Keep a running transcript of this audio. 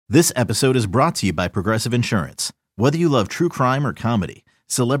This episode is brought to you by Progressive Insurance. Whether you love true crime or comedy,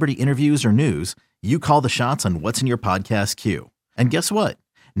 celebrity interviews or news, you call the shots on what's in your podcast queue. And guess what?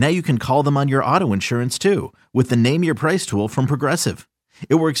 Now you can call them on your auto insurance too with the Name Your Price tool from Progressive.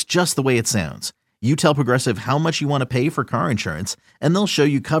 It works just the way it sounds. You tell Progressive how much you want to pay for car insurance, and they'll show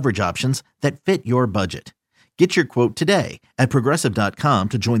you coverage options that fit your budget. Get your quote today at Progressive.com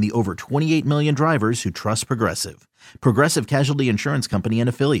to join the over 28 million drivers who trust Progressive. Progressive Casualty Insurance Company and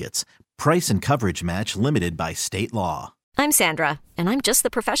Affiliates. Price and coverage match limited by state law. I'm Sandra, and I'm just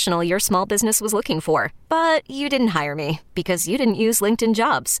the professional your small business was looking for. But you didn't hire me because you didn't use LinkedIn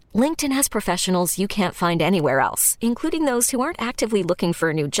Jobs. LinkedIn has professionals you can't find anywhere else, including those who aren't actively looking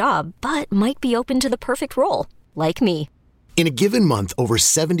for a new job, but might be open to the perfect role, like me. In a given month, over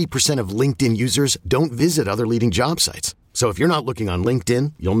 70% of LinkedIn users don't visit other leading job sites. So if you're not looking on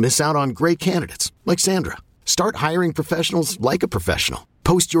LinkedIn, you'll miss out on great candidates like Sandra. Start hiring professionals like a professional.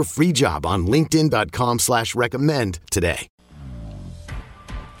 Post your free job on linkedin.com/recommend today.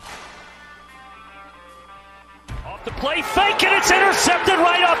 Off the play, fake, and it's intercepted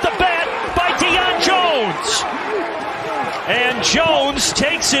right off the bat by Deion Jones. And Jones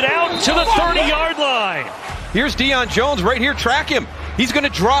takes it out to the 30-yard line. Here's Deion Jones right here. Track him. He's going to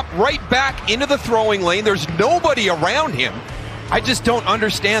drop right back into the throwing lane. There's nobody around him. I just don't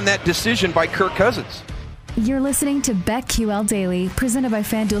understand that decision by Kirk Cousins. You're listening to BetQL Daily, presented by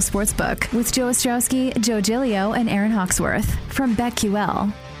FanDuel Sportsbook, with Joe Ostrowski, Joe Giglio, and Aaron Hawksworth from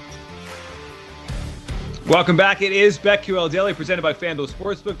BetQL. Welcome back. It is BetQL Daily, presented by FanDuel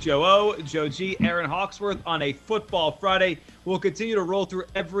Sportsbook. Joe O, Joe G, Aaron Hawksworth on a Football Friday. We'll continue to roll through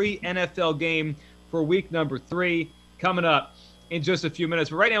every NFL game for week number 3 coming up in just a few minutes.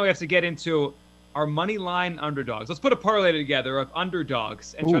 But right now we have to get into our money line underdogs. Let's put a parlay together of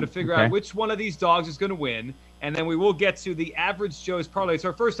underdogs and try to figure out which one of these dogs is going to win. And then we will get to the average Joe's parlay. It's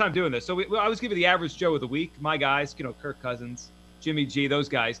our first time doing this. So I was giving the average Joe of the week, my guys, Kirk Cousins, Jimmy G, those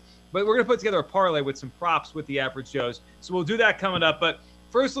guys. But we're going to put together a parlay with some props with the average Joes. So we'll do that coming up. But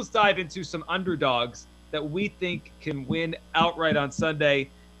first, let's dive into some underdogs that we think can win outright on Sunday.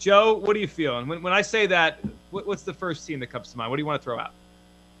 Joe, what are you feeling? When I say that, what's the first team that comes to mind? What do you want to throw out?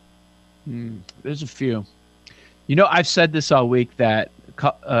 There's a few. I've said this all week that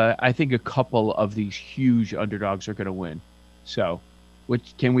I think a couple of these huge underdogs are going to win. So,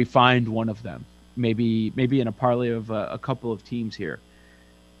 can we find one of them? Maybe in a parlay of a couple of teams here.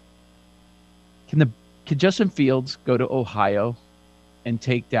 Can Justin Fields go to Ohio and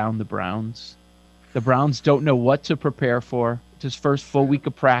take down the Browns? The Browns don't know what to prepare for. It's his first full week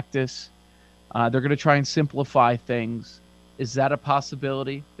of practice. They're going to try and simplify things. Is that a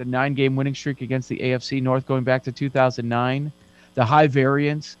possibility? The 9-game winning streak against the AFC North going back to 2009, the high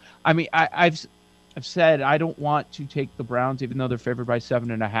variance. I mean, I've said I don't want to take the Browns, even though they're favored by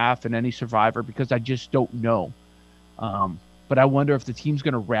 7.5 in any survivor, because I just don't know. But I wonder if the team's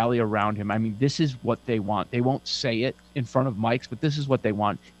going to rally around him. I mean, this is what they want. They won't say it in front of mics, but this is what they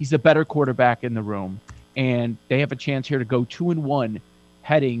want. He's the better quarterback in the room, and they have a chance here to go 2-1.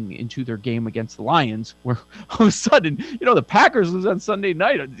 Heading into their game against the Lions, where all of a sudden, the Packers lose on Sunday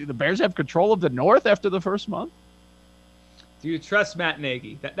night. Do the Bears have control of the North after the first month? Do you trust Matt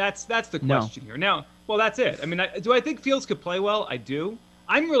Nagy? That's the question here. Now, well, that's it. I mean, do I think Fields could play well? I do.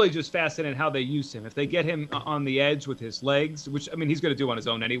 I'm really just fascinated in how they use him. If they get him on the edge with his legs, which, I mean, he's going to do on his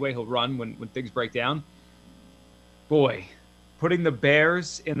own anyway. He'll run when things break down. Boy, putting the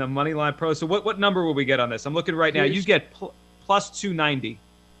Bears in the money line pro. So what number will we get on this? I'm looking right now. You get plus 290.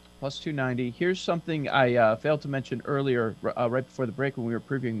 Plus 290. Here's something I failed to mention earlier, right before the break when we were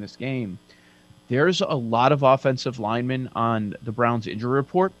previewing this game. There's a lot of offensive linemen on the Browns injury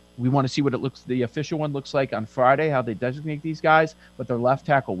report. We want to see what the official one looks like on Friday, how they designate these guys. But their left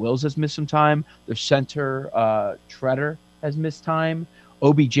tackle, Wills, has missed some time. Their center, Treader, has missed time.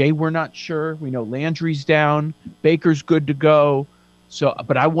 OBJ, we're not sure. We know Landry's down. Baker's good to go. So,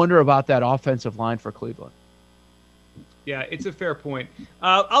 but I wonder about that offensive line for Cleveland. Yeah, it's a fair point.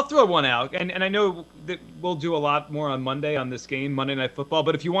 I'll throw one out, and I know that we'll do a lot more on Monday on this game, Monday Night Football,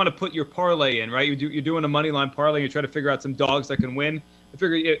 but if you want to put your parlay in, right, you're doing a money line parlay, you're trying to figure out some dogs that can win, I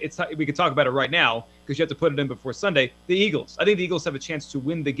figure we could talk about it right now because you have to put it in before Sunday. The Eagles. I think the Eagles have a chance to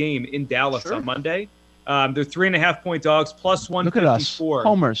win the game in Dallas on Monday. They're 3.5-point dogs, plus 154. Look at us,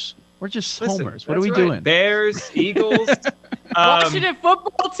 homers. We're just homers. What are we doing? Bears, Eagles. Washington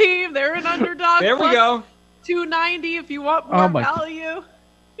football team, they're an underdog. There we go. 290 if you want more value.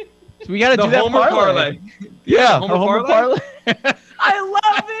 So we got to do that Homer parlay. Yeah, the Homer parlay. I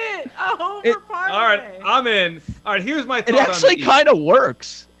love it. A Homer parlay. All right, I'm in. All right, here's my thought. It actually kind of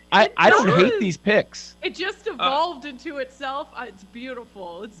works. I don't hate these picks. It just evolved into itself. It's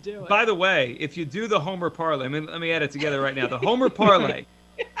beautiful. Let's do it. By the way, if you do the Homer parlay, let me add it together right now. The Homer parlay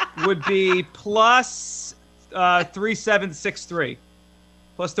would be plus 3763,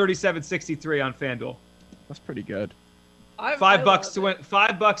 plus 3763 on FanDuel. That's pretty good. $5 to win.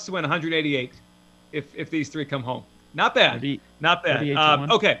 $5 to win 188 if these three come home. Not bad. Not bad.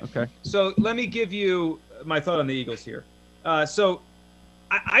 Okay. So let me give you my thought on the Eagles here. So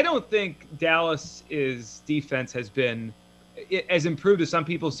I don't think Dallas's defense has been as improved as some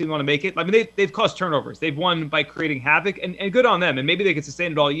people seem to want to make it. I mean, they've caused turnovers. They've won by creating havoc, and good on them. And maybe they can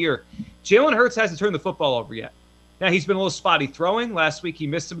sustain it all year. Jalen Hurts hasn't turned the football over yet. Now, he's been a little spotty throwing. Last week, he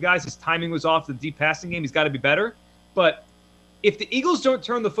missed some guys. His timing was off the deep passing game. He's got to be better. But if the Eagles don't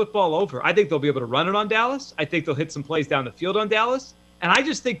turn the football over, I think they'll be able to run it on Dallas. I think they'll hit some plays down the field on Dallas. And I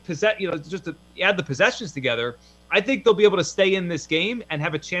just think, just to add the possessions together, I think they'll be able to stay in this game and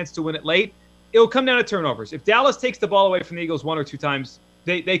have a chance to win it late. It'll come down to turnovers. If Dallas takes the ball away from the Eagles one or two times,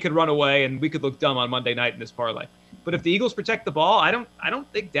 they could run away and we could look dumb on Monday night in this parlay. But if the Eagles protect the ball, I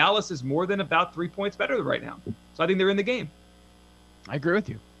don't think Dallas is more than about 3 points better right now. So I think they're in the game. I agree with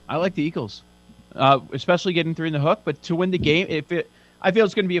you. I like the Eagles, especially getting through in the hook. But to win the game, I feel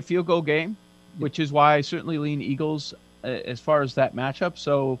it's going to be a field goal game, which is why I certainly lean Eagles as far as that matchup.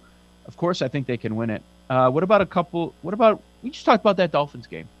 So, of course, I think they can win it. What about we just talked about that Dolphins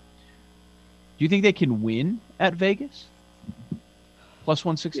game. Do you think they can win at Vegas? Plus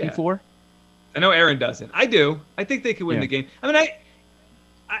 164? Yeah. I know Aaron doesn't. I do. I think they can win the game. I mean,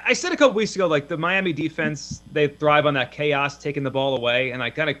 I said a couple weeks ago, like the Miami defense, they thrive on that chaos, taking the ball away, and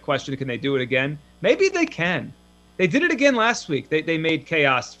I kind of questioned, can they do it again? Maybe they can. They did it again last week. They made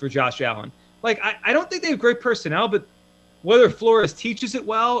chaos for Josh Allen. Like, I don't think they have great personnel, but whether Flores teaches it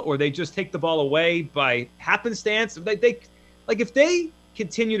well or they just take the ball away by happenstance, if they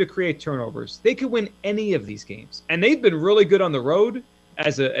continue to create turnovers, they could win any of these games. And they've been really good on the road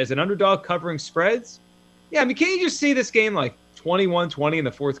as an underdog covering spreads. Yeah, I mean, can't you just see this game like 21-20 in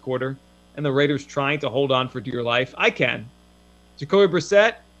the fourth quarter and the Raiders trying to hold on for dear life? I can. Jacoby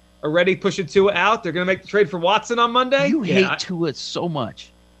Brissett already pushing Tua out. They're going to make the trade for Watson on Monday. You hate Tua so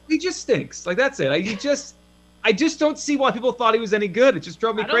much. He just stinks. Like, that's it. I just don't see why people thought he was any good. It just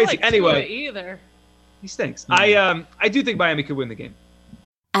drove me crazy. Tua anyway, either. He stinks. I do think Miami could win the game.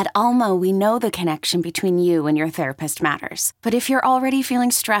 At Alma, we know the connection between you and your therapist matters. But if you're already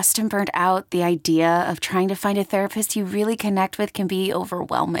feeling stressed and burnt out, the idea of trying to find a therapist you really connect with can be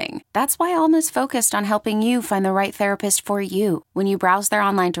overwhelming. That's why Alma's focused on helping you find the right therapist for you. When you browse their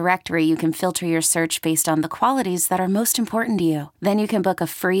online directory, you can filter your search based on the qualities that are most important to you. Then you can book a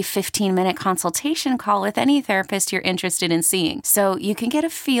free 15-minute consultation call with any therapist you're interested in seeing, so you can get a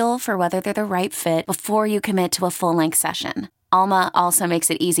feel for whether they're the right fit before you commit to a full-length session. Alma also makes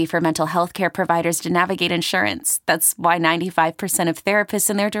it easy for mental health care providers to navigate insurance. That's why 95% of therapists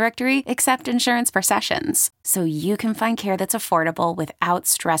in their directory accept insurance for sessions, so you can find care that's affordable without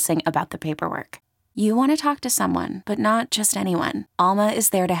stressing about the paperwork. You want to talk to someone, but not just anyone. Alma is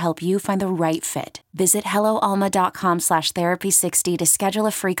there to help you find the right fit. Visit helloalma.com/therapy60 to schedule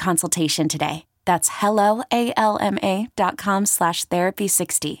a free consultation today. That's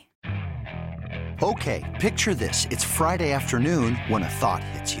helloalma.com/therapy60. Okay, picture this. It's Friday afternoon when a thought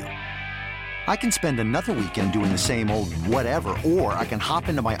hits you. I can spend another weekend doing the same old whatever, or I can hop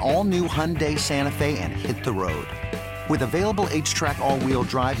into my all-new Hyundai Santa Fe and hit the road. With available H-Track all-wheel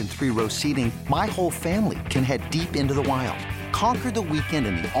drive and 3-row seating, my whole family can head deep into the wild. Conquer the weekend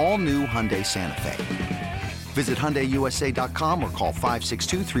in the all-new Hyundai Santa Fe. Visit HyundaiUSA.com or call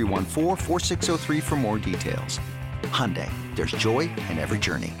 562-314-4603 for more details. Hyundai, there's joy in every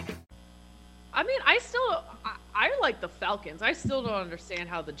journey. I mean, I like the Falcons. I still don't understand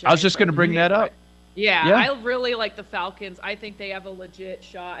how the Giants. I was just going to bring that up. Yeah, I really like the Falcons. I think they have a legit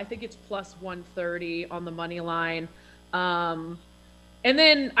shot. I think it's plus 130 on the money line. And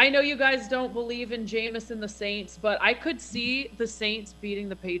then I know you guys don't believe in Jameis and the Saints, but I could see the Saints beating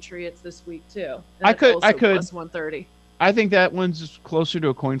the Patriots this week too. And I could. Plus 130. I think that one's closer to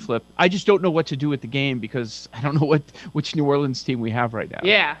a coin flip. I just don't know what to do with the game because I don't know which New Orleans team we have right now.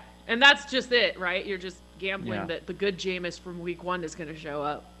 Yeah. And that's just it, right? You're just gambling that the good Jameis from week 1 is going to show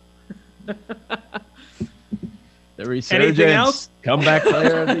up. The resurgence. Anything else? Comeback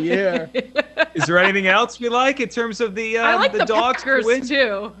player of the year. Is there anything else we like in terms of the I like the dogs Packers to win?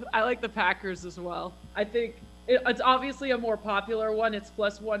 too. I like the Packers as well. I think it's obviously a more popular one. It's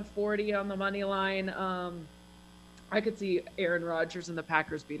plus 140 on the money line. I could see Aaron Rodgers and the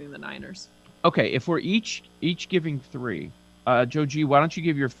Packers beating the Niners. Okay, if we're each giving 3, Joe G, why don't you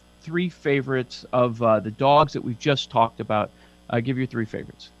give your 3 favorites of the dogs that we've just talked about? Give your 3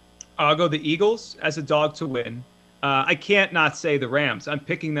 favorites. I'll go the Eagles as a dog to win. I can't not say the Rams. I'm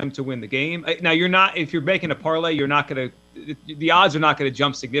picking them to win the game. Now, if you're making a parlay, the odds are not going to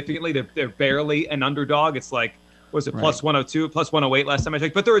jump significantly. They're barely an underdog. It's like, was it plus 102, plus 108 last time I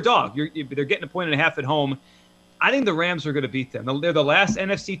checked? But they're a dog. They're getting a point and a half at home. I think the Rams are going to beat them. They're the last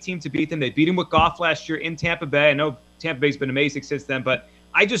NFC team to beat them. They beat them with Goff last year in Tampa Bay. I know Tampa Bay's been amazing since then, but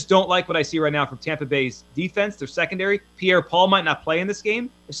I just don't like what I see right now from Tampa Bay's defense. Their secondary. Pierre-Paul might not play in this game.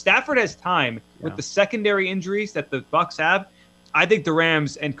 If Stafford has time with the secondary injuries that the Bucs have, I think the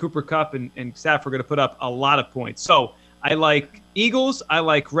Rams and Cooper Kupp and Stafford are going to put up a lot of points. So I like Eagles. I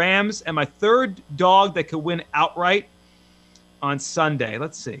like Rams. And my third dog that could win outright on Sunday.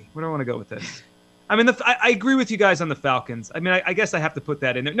 Let's see. Where do I want to go with this? I mean, I agree with you guys on the Falcons. I mean, I guess I have to put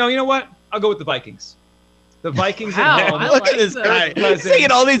that in there. No, you know what? I'll go with the Vikings. The Vikings at home. Look at this guy. Seeing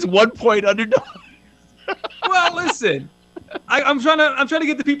all these 1 point underdogs. Well, listen. I'm trying to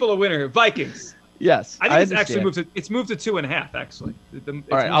get the people a winner here. Vikings. Yes. I think it's actually moved to 2.5, actually. It's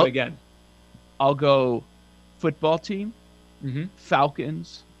all right, moved again. I'll go football team,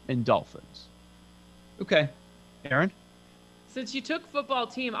 Falcons, and Dolphins. Okay. Aaron? Since you took football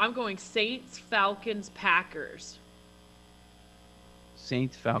team, I'm going Saints, Falcons, Packers.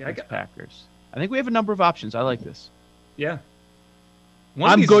 Saints, Falcons, Packers. I think we have a number of options. I like this. Yeah.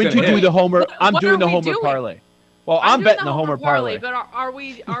 I'm going to do the homer. I'm doing the homer parlay. Well, I'm betting the homer parlay. But are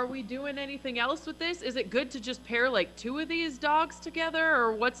we doing anything else with this? Is it good to just pair like two of these dogs together,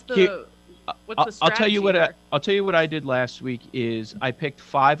 or what's the strategy? I'll tell you what I did last week is I picked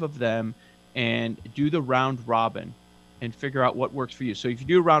 5 of them and do the round robin and figure out what works for you. So if you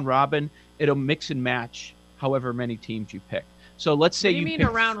do a round robin, it'll mix and match however many teams you pick. So let's say you mean a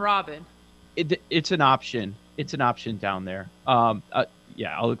round robin. It's an option. It's an option down there.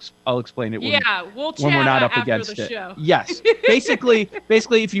 Yeah, I'll explain it we'll chat when we're not up after against the it. Show. Yes. Basically,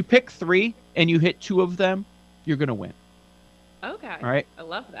 if you pick 3 and you hit 2 of them, you're going to win. Okay. All right. I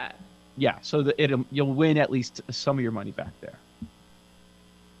love that. Yeah, so you'll win at least some of your money back there.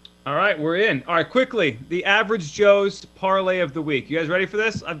 All right, we're in. All right, quickly, the Average Joe's parlay of the week. You guys ready for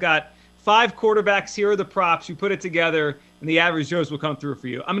this? I've got 5 quarterbacks. Here are the props. You put it together, and the Average Joe's will come through for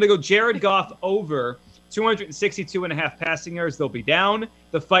you. I'm going to go Jared Goff over 262.5 passing yards. They'll be down.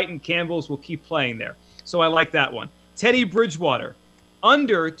 The Fighting Campbells will keep playing there. So I like that one. Teddy Bridgewater,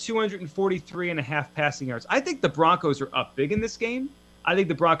 under 243.5 passing yards. I think the Broncos are up big in this game. I think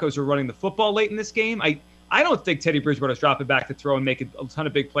the Broncos are running the football late in this game. I don't think Teddy Bridgewater's dropping back to throw and making a ton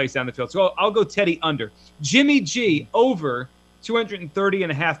of big plays down the field. So I'll go Teddy under. Jimmy G over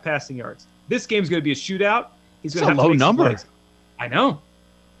 230.5 passing yards. This game's going to be a shootout. He's going to have a low number. I know.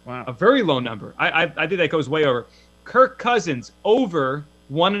 Wow. A very low number. I think that goes way over. Kirk Cousins over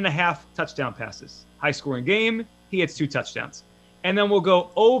 1.5 touchdown passes. High scoring game. He hits 2 touchdowns. And then we'll go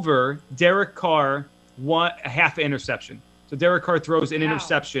over Derek Carr, a half interception. So Derek Carr throws an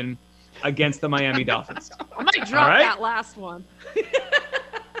interception against the Miami Dolphins. I might drop that last one.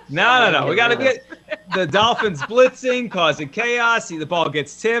 No. We got to get the Dolphins blitzing, causing chaos. See, the ball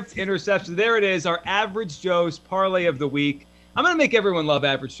gets tipped, interception. There it is, our Average Joe's parlay of the week. I'm going to make everyone love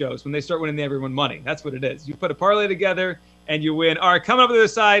Average Joe's when they start winning everyone money. That's what it is. You put a parlay together and you win. All right, coming up on the other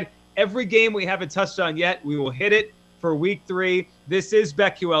side, every game we haven't touched on yet, we will hit it for week 3. This is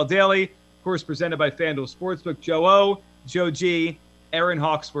BetQL Daily, of course, presented by FanDuel Sportsbook. Joe O, Joe G, Aaron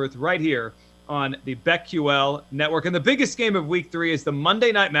Hawksworth right here on the BetQL network. And the biggest game of week 3 is the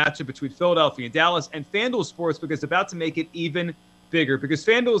Monday night matchup between Philadelphia and Dallas, and FanDuel Sportsbook is about to make it even bigger because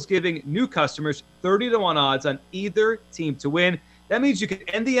FanDuel is giving new customers 30-1 odds on either team to win. That means you can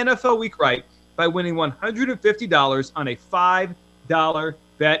end the NFL week right by winning $150 on a $5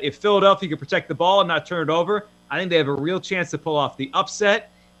 bet. If Philadelphia can protect the ball and not turn it over, I think they have a real chance to pull off the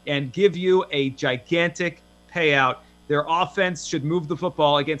upset and give you a gigantic payout. Their offense should move the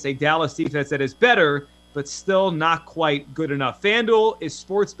football against a Dallas defense that is better, but still not quite good enough. FanDuel is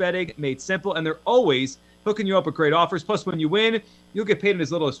sports betting made simple, and they're always hooking you up with great offers. Plus, when you win, you'll get paid in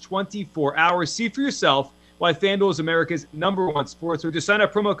as little as 24 hours. See for yourself why FanDuel is America's #1 sports. So just sign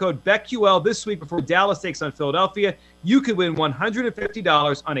up promo code BetQL this week before Dallas takes on Philadelphia. You could win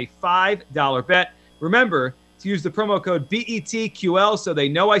 $150 on a $5 bet. Remember to use the promo code BETQL so they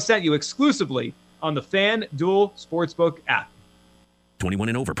know I sent you exclusively on the FanDuel Sportsbook app. 21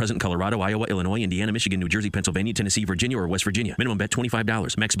 and over. Present in Colorado, Iowa, Illinois, Indiana, Michigan, New Jersey, Pennsylvania, Tennessee, Virginia, or West Virginia. Minimum bet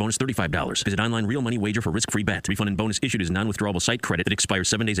 $25. Max bonus $35. Visit online real money wager for risk-free bet. Refund and bonus issued as non-withdrawable site credit that expires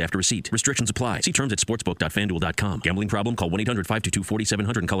 7 days after receipt. Restrictions apply. See terms at sportsbook.fanduel.com. Gambling problem? Call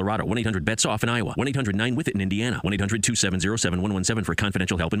 1-800-522-4700 in Colorado. 1-800-BETS-OFF in Iowa. 1-800-9-WITH-IT in Indiana. 1-800-270-7117 for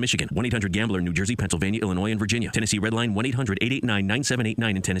confidential help in Michigan. 1-800-GAMBLER in New Jersey, Pennsylvania, Illinois, and Virginia. Tennessee Redline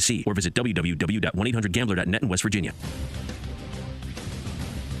 1-800-889-9789 in Tennessee. Or visit www.1800gambler.net in West Virginia.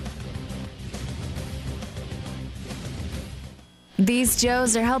 These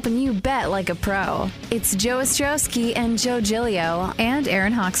Joes are helping you bet like a pro. It's Joe Ostrowski and Joe Giglio and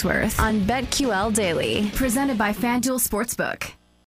Aaron Hawksworth on BetQL Daily, presented by FanDuel Sportsbook.